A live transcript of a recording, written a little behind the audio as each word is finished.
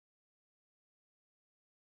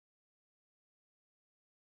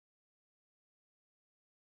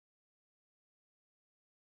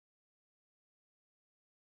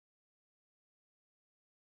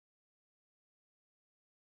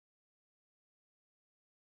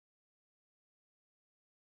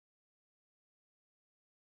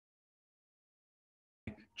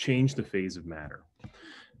change the phase of matter.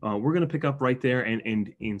 We're going to pick up right there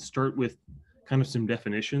and start with kind of some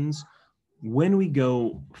definitions. When we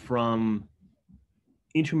go from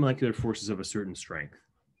intermolecular forces of a certain strength,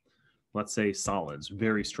 let's say solids,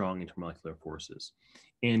 very strong intermolecular forces,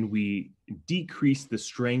 and we decrease the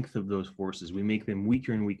strength of those forces, we make them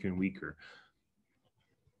weaker and weaker and weaker.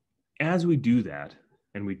 As we do that,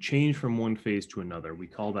 and we change from one phase to another, we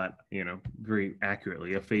call that, very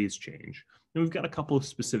accurately, a phase change. And we've got a couple of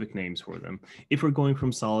specific names for them. If we're going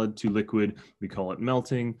from solid to liquid, we call it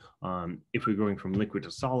melting. If we're going from liquid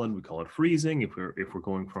to solid, we call it freezing. If we're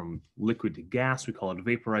going from liquid to gas, we call it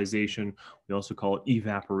vaporization. We also call it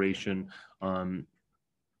evaporation.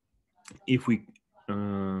 If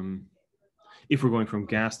we're going from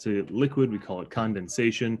gas to liquid, we call it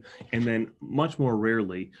condensation. And then much more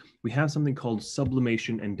rarely, we have something called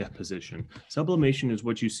sublimation and deposition. Sublimation is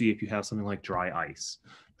what you see if you have something like dry ice.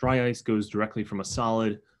 Dry ice goes directly from a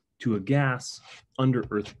solid to a gas under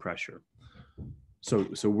earth pressure. So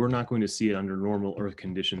we're not going to see it under normal earth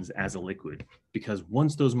conditions as a liquid, because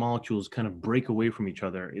once those molecules kind of break away from each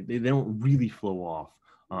other, they don't really flow off.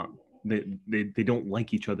 They don't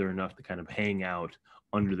like each other enough to kind of hang out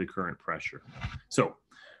under the current pressure. So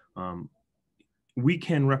we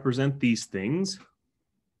can represent these things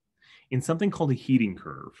in something called a heating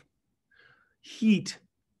curve. Heat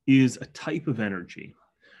is a type of energy,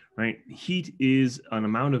 right? Heat is an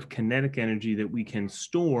amount of kinetic energy that we can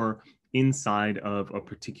store inside of a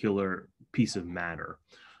particular piece of matter.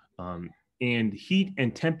 And heat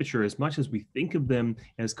and temperature, as much as we think of them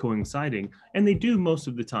as coinciding, and they do most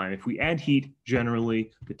of the time, if we add heat,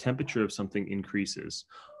 generally the temperature of something increases.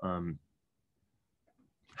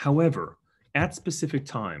 However, at specific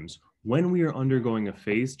times, when we are undergoing a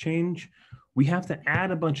phase change, we have to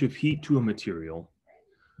add a bunch of heat to a material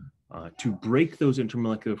to break those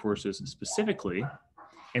intermolecular forces specifically,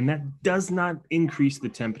 and that does not increase the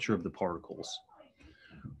temperature of the particles,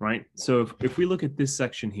 right? So if we look at this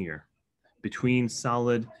section here, between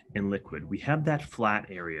solid and liquid, we have that flat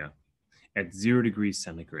area at 0 degrees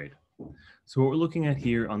centigrade. So what we're looking at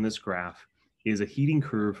here on this graph is a heating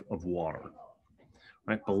curve of water,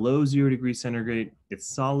 right? Below 0 degrees centigrade, it's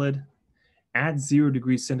solid. At 0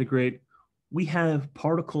 degrees centigrade, we have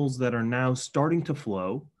particles that are now starting to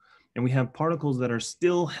flow, and we have particles that are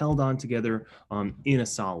still held on together in a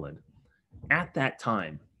solid. At that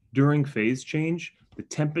time, during phase change, the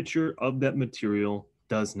temperature of that material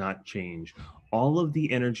does not change. All of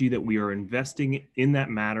the energy that we are investing in that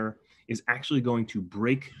matter is actually going to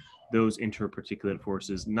break those interparticulate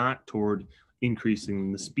forces, not toward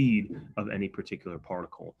increasing the speed of any particular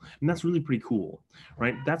particle. And that's really pretty cool,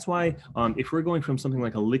 right? That's why if we're going from something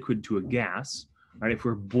like a liquid to a gas, right? If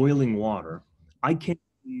we're boiling water, I can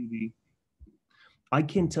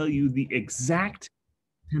tell you the exact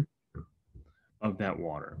temperature of that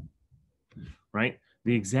water, right?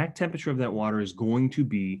 The exact temperature of that water is going to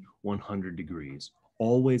be 100 degrees.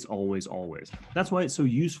 Always, always, always. That's why it's so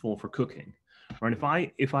useful for cooking,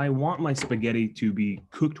 right? If I want my spaghetti to be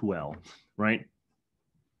cooked well, right?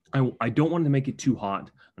 I don't want to make it too hot,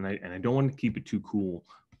 and I don't want to keep it too cool.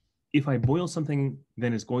 If I boil something,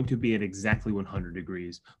 then it's going to be at exactly 100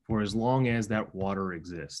 degrees for as long as that water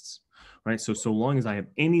exists, right? So long as I have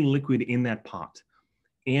any liquid in that pot,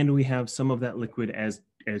 and we have some of that liquid as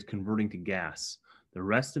converting to gas, the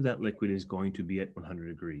rest of that liquid is going to be at 100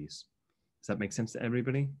 degrees. Does that make sense to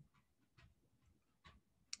everybody?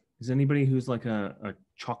 Is anybody who's like a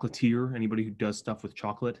chocolatier, anybody who does stuff with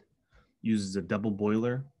chocolate, uses a double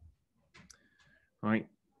boiler, right?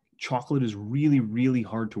 Chocolate is really, really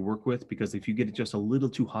hard to work with, because if you get it just a little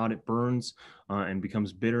too hot, it burns and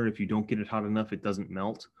becomes bitter. If you don't get it hot enough, it doesn't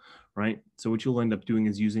melt, right? So what you'll end up doing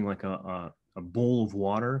is using like a bowl of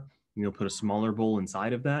water, and you'll put a smaller bowl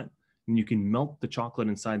inside of that, and you can melt the chocolate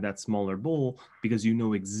inside that smaller bowl, because you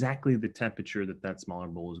know exactly the temperature that smaller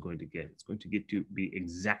bowl is going to get. It's going to get to be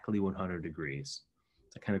exactly 100 degrees.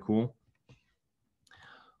 Is that kind of cool?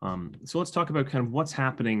 So let's talk about kind of what's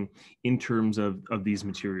happening in terms of these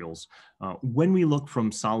materials. When we look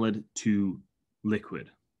from solid to liquid,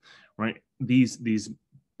 right? These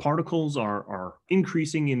particles are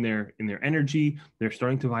increasing in their energy. They're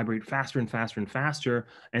starting to vibrate faster and faster and faster.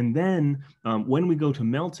 And then when we go to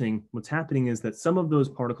melting, what's happening is that some of those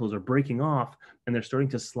particles are breaking off and they're starting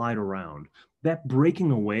to slide around. That breaking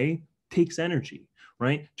away takes energy,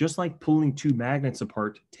 right? Just like pulling two magnets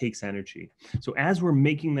apart takes energy. So as we're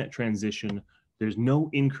making that transition, there's no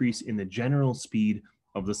increase in the general speed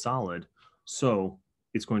of the solid. So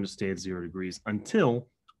it's going to stay at 0 degrees until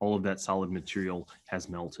all of that solid material has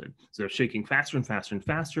melted. So they're shaking faster and faster and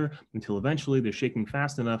faster until eventually they're shaking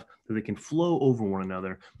fast enough that they can flow over one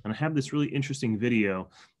another. And I have this really interesting video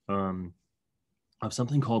of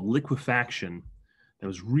something called liquefaction that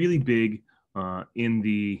was really big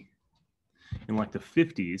in like the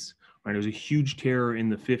 50s, right? It was a huge terror in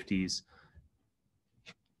the 50s.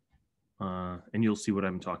 And you'll see what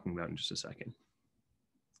I'm talking about in just a second.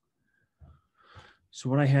 So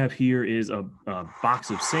what I have here is a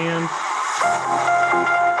box of sand.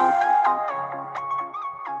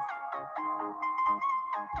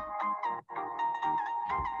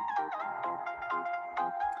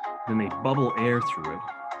 Then they bubble air through it.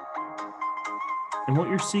 And what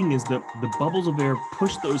you're seeing is that the bubbles of air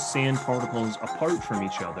push those sand particles apart from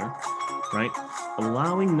each other, right?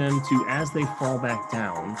 Allowing them to, as they fall back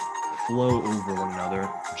down, flow over one another,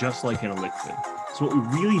 just like in a liquid. So what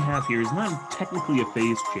we really have here is not technically a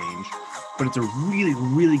phase change, but it's a really,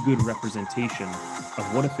 really good representation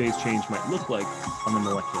of what a phase change might look like on the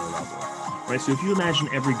molecular level, right? So if you imagine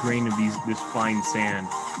every grain of this fine sand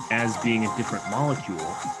as being a different molecule,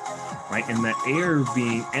 right, and that air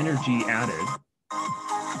being energy added,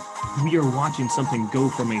 we are watching something go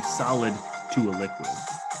from a solid to a liquid.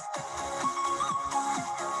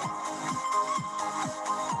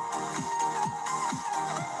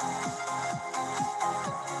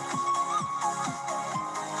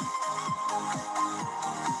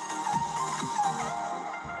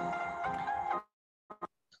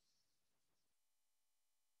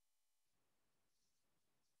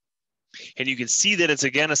 And you can see that it's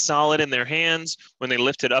again a solid in their hands when they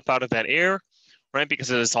lift it up out of that air, right? Because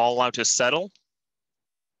it's all allowed to settle.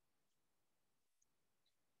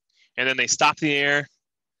 And then they stop the air,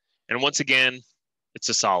 and once again, it's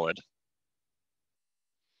a solid.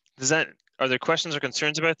 Are there questions or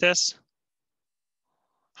concerns about this?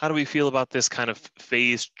 How do we feel about this kind of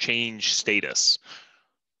phase change status?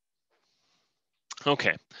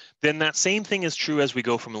 Okay, then that same thing is true as we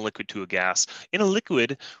go from a liquid to a gas. In a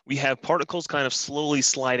liquid, we have particles kind of slowly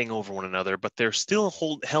sliding over one another, but they're still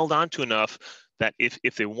held onto enough that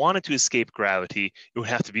if they wanted to escape gravity, it would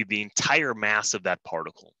have to be the entire mass of that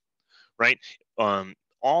particle, right?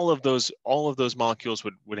 All of those molecules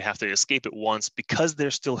would have to escape at once because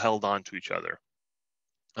they're still held on to each other.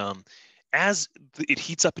 As it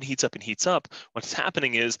heats up and heats up and heats up, what's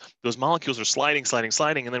happening is those molecules are sliding,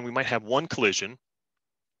 and then we might have one collision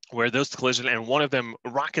where those collision and one of them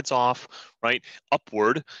rockets off, right,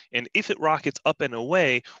 upward. And if it rockets up and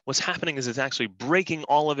away, what's happening is it's actually breaking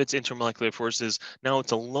all of its intermolecular forces. Now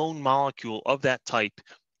it's a lone molecule of that type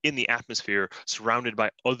in the atmosphere, surrounded by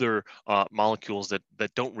other molecules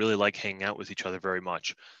that don't really like hanging out with each other very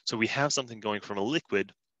much. So we have something going from a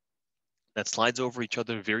liquid that slides over each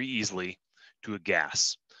other very easily to a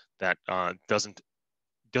gas that doesn't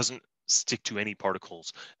stick to any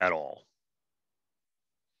particles at all.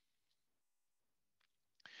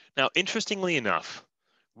 Now, interestingly enough,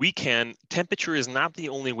 temperature is not the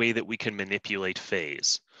only way that we can manipulate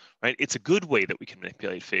phase, right? It's a good way that we can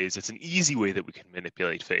manipulate phase. It's an easy way that we can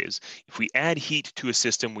manipulate phase. If we add heat to a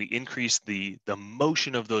system, we increase the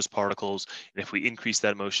motion of those particles. And if we increase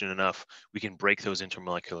that motion enough, we can break those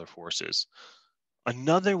intermolecular forces.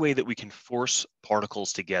 Another way that we can force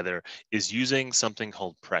particles together is using something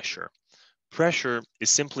called pressure. Pressure is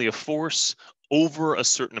simply a force over a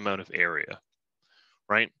certain amount of area,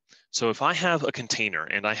 right? So if I have a container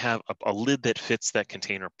and I have a lid that fits that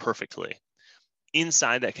container perfectly,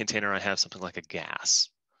 inside that container I have something like a gas,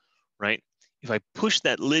 right? If I push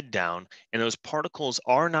that lid down and those particles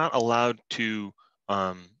are not allowed to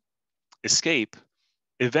escape,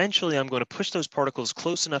 eventually I'm going to push those particles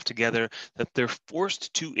close enough together that they're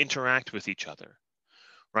forced to interact with each other,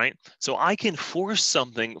 right? So I can force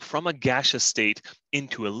something from a gaseous state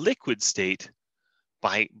into a liquid state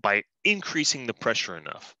by increasing the pressure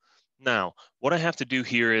enough. Now, what I have to do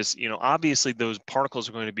here is, obviously those particles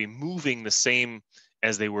are going to be moving the same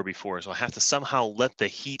as they were before. So I have to somehow let the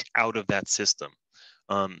heat out of that system.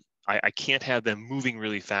 I can't have them moving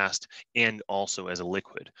really fast and also as a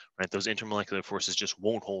liquid, right? Those intermolecular forces just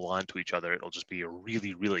won't hold on to each other. It'll just be a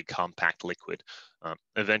really, really compact liquid.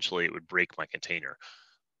 Eventually it would break my container.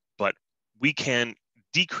 But we can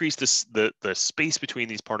decrease the space between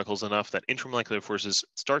these particles enough that intermolecular forces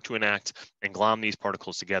start to enact and glom these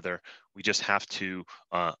particles together. We just have to,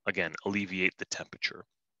 again, alleviate the temperature.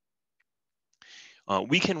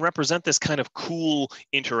 We can represent this kind of cool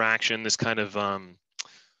interaction, this kind of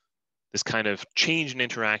change in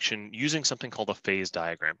interaction using something called a phase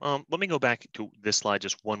diagram. Let me go back to this slide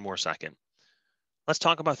just one more second. Let's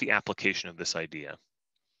talk about the application of this idea.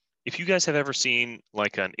 if you guys have ever seen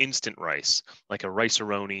like an instant rice, like a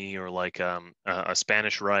rice-a-roni, or like a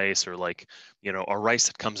Spanish rice, or like, you know, a rice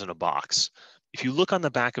that comes in a box, if you look on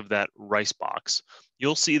the back of that rice box,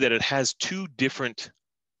 you'll see that it has two different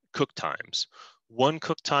cook times. One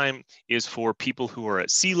cook time is for people who are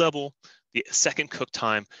at sea level. The second cook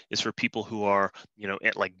time is for people who are, you know,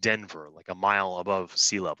 at like Denver, like a mile above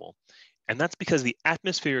sea level. And that's because the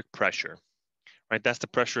atmospheric pressure, right? That's the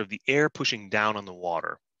pressure of the air pushing down on the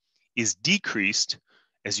water, is decreased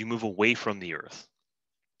as you move away from the Earth,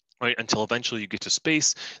 right? Until eventually you get to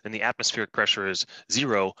space, and the atmospheric pressure is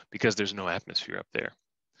zero because there's no atmosphere up there,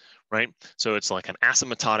 right? So it's like an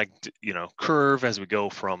asymptotic, you know, curve as we go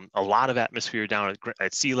from a lot of atmosphere down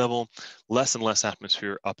at sea level, less and less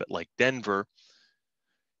atmosphere up at like Denver.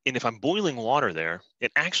 And if I'm boiling water there,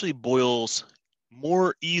 it actually boils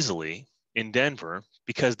more easily in Denver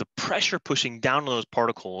because the pressure pushing down on those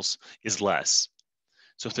particles is less.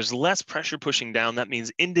 So if there's less pressure pushing down, that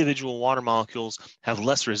means individual water molecules have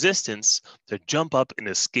less resistance to jump up and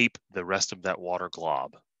escape the rest of that water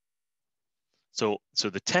glob. So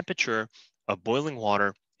the temperature of boiling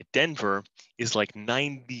water at Denver is like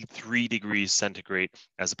 93 degrees centigrade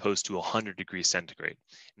as opposed to 100 degrees centigrade.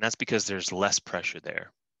 And that's because there's less pressure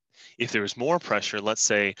there. If there was more pressure, let's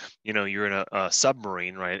say, you know, you're in a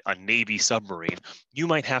submarine, right, a Navy submarine, you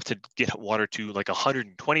might have to get water to like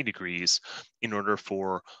 120 degrees in order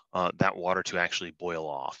for that water to actually boil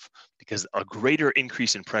off, because a greater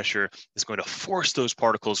increase in pressure is going to force those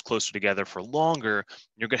particles closer together for longer.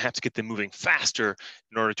 You're going to have to get them moving faster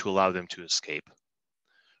in order to allow them to escape.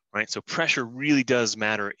 Right, so pressure really does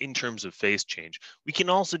matter in terms of phase change. We can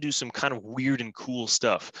also do some kind of weird and cool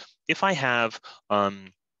stuff. If I have a,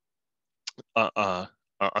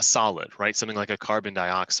 a solid, right? Something like a carbon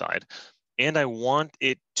dioxide, and I want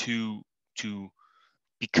it to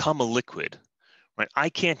become a liquid, right? I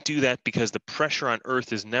can't do that because the pressure on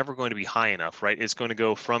Earth is never going to be high enough, right? It's going to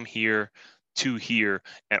go from here to here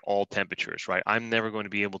at all temperatures, right? I'm never going to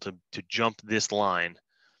be able to jump this line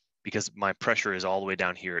because my pressure is all the way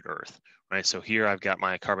down here at Earth, right? So here I've got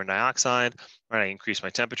my carbon dioxide, right? I increase my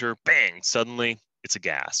temperature, bang, suddenly it's a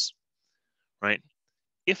gas, right?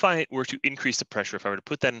 If I were to increase the pressure, if I were to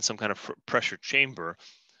put that in some kind of pressure chamber,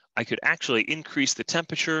 I could actually increase the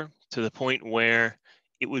temperature to the point where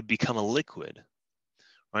it would become a liquid,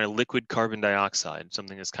 right? A liquid carbon dioxide,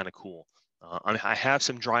 something that's kind of cool. I have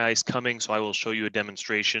some dry ice coming, so I will show you a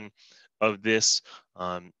demonstration of this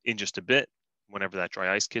in just a bit, whenever that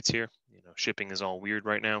dry ice gets here. You know, shipping is all weird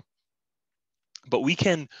right now. But we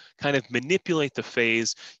can kind of manipulate the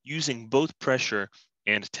phase using both pressure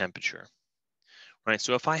and temperature. Right,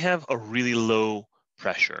 so if I have a really low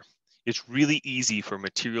pressure, it's really easy for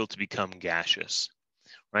material to become gaseous,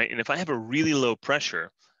 right? And if I have a really low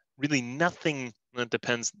pressure, really nothing, that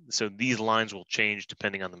depends. So these lines will change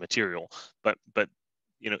depending on the material. But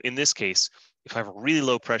you know, in this case, if I have a really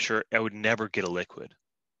low pressure, I would never get a liquid,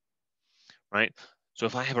 right? So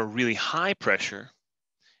if I have a really high pressure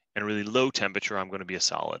and a really low temperature, I'm going to be a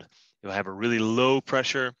solid. If I have a really low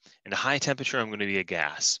pressure and a high temperature, I'm going to be a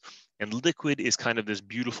gas. And liquid is kind of this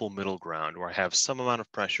beautiful middle ground where I have some amount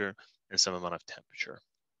of pressure and some amount of temperature.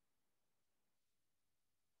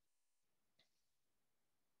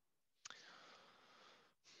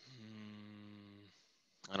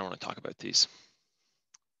 I don't want to talk about these.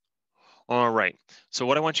 All right, so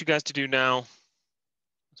what I want you guys to do now,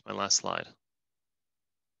 that's my last slide.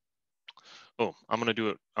 Oh, I'm going to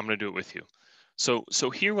do it with you. So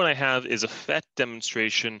here what I have is a PhET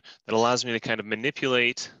demonstration that allows me to kind of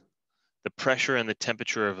manipulate the pressure and the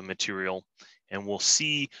temperature of a material. And we'll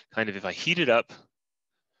see kind of if I heat it up,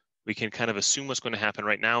 we can kind of assume what's going to happen.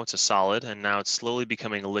 Right now it's a solid, and now it's slowly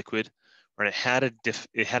becoming a liquid. Right, it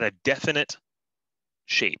had a definite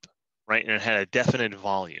shape, right, and it had a definite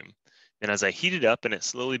volume. And as I heat it up and it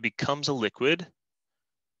slowly becomes a liquid,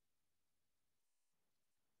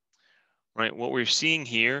 right, what we're seeing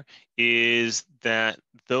here is that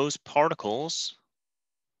those particles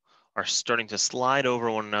are starting to slide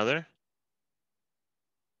over one another,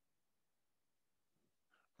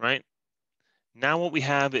 right? Now what we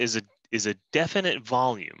have is a definite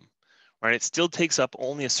volume, right? It still takes up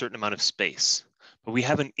only a certain amount of space, but we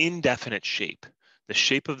have an indefinite shape. The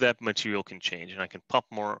shape of that material can change, and I can pump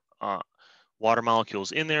more water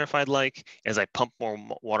molecules in there if I'd like. As I pump more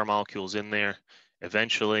water molecules in there,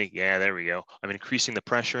 eventually, yeah, there we go. I'm increasing the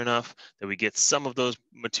pressure enough that we get some of those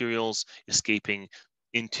materials escaping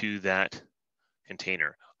into that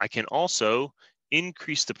container. I can also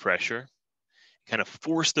increase the pressure, kind of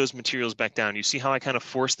force those materials back down. You see how I kind of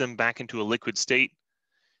force them back into a liquid state?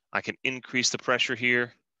 I can increase the pressure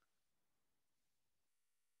here.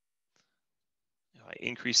 I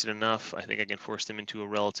increase it enough, I think I can force them into a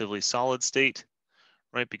relatively solid state,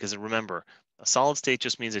 right? Because remember, a solid state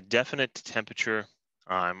just means a definite temperature.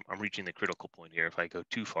 I'm reaching the critical point here. If I go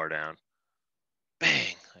too far down,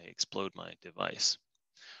 bang, I explode my device.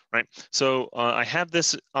 Right, so I have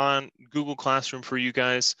this on Google Classroom for you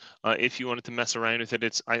guys. If you wanted to mess around with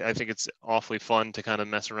it, I think it's awfully fun to kind of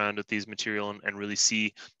mess around with these material and really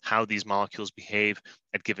see how these molecules behave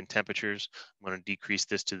at given temperatures. I'm going to decrease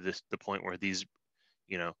this to the point where these,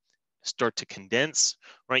 start to condense.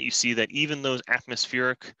 Right, you see that even those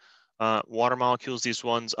atmospheric water molecules, these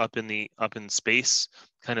ones up in space,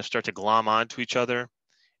 kind of start to glom onto each other,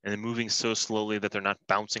 and then moving so slowly that they're not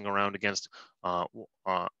bouncing around against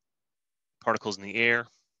particles in the air.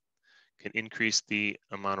 Can increase the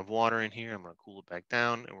amount of water in here. I'm going to cool it back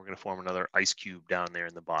down, and we're going to form another ice cube down there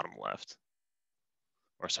in the bottom left.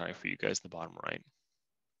 Or sorry, for you guys, the bottom right.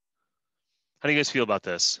 How do you guys feel about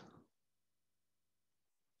this?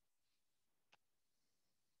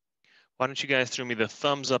 Why don't you guys throw me the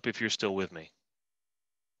thumbs up if you're still with me?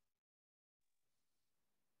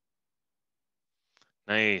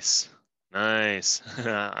 Nice, nice.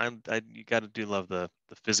 You got to do love the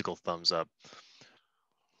physical thumbs up.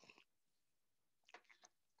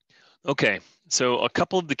 Okay, so a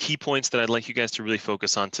couple of the key points that I'd like you guys to really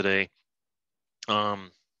focus on today.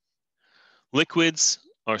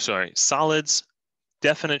 Solids,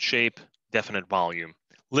 definite shape, definite volume.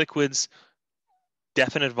 Liquids,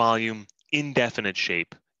 definite volume, indefinite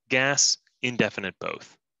shape. Gas, indefinite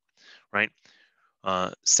both, right?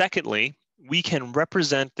 Secondly, we can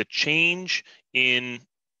represent the change in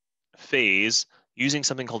phase using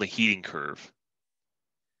something called a heating curve.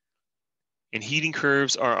 And heating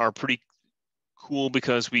curves are pretty cool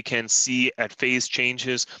because we can see at phase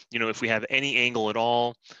changes, if we have any angle at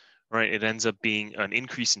all, right, it ends up being an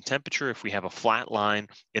increase in temperature. If we have a flat line,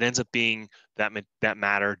 it ends up being that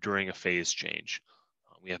matter during a phase change.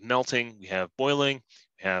 We have melting, we have boiling,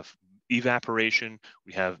 we have evaporation,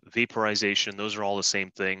 we have vaporization. Those are all the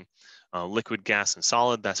same thing. Liquid, gas, and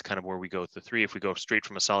solid, that's kind of where we go with the three. If we go straight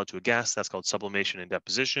from a solid to a gas, that's called sublimation and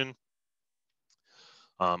deposition.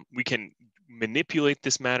 We can manipulate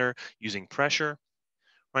this matter using pressure,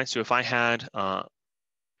 right? So if I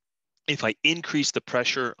increase the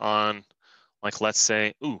pressure on, like, let's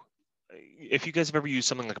say, if you guys have ever used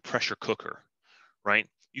something like a pressure cooker, right?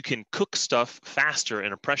 You can cook stuff faster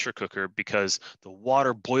in a pressure cooker because the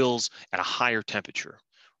water boils at a higher temperature,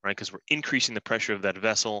 right? Because we're increasing the pressure of that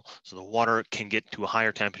vessel, so the water can get to a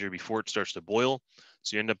higher temperature before it starts to boil.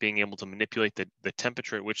 So you end up being able to manipulate the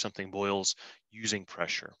temperature at which something boils using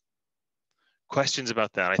pressure. Questions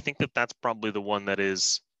about that? I think that's probably the one that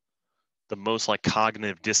is the most like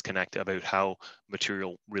cognitive disconnect about how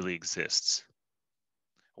material really exists.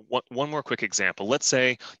 One more quick example. Let's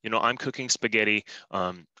say, I'm cooking spaghetti.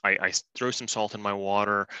 I throw some salt in my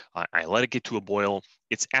water. I let it get to a boil.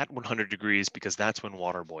 It's at 100 degrees because that's when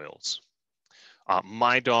water boils.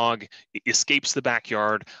 My dog escapes the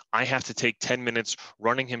backyard. I have to take 10 minutes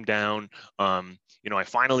running him down. I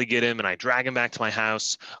finally get him and I drag him back to my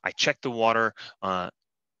house. I check the water.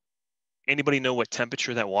 Anybody know what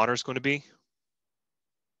temperature that water is going to be?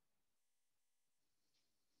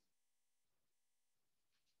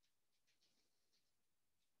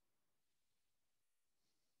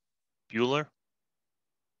 Bueller?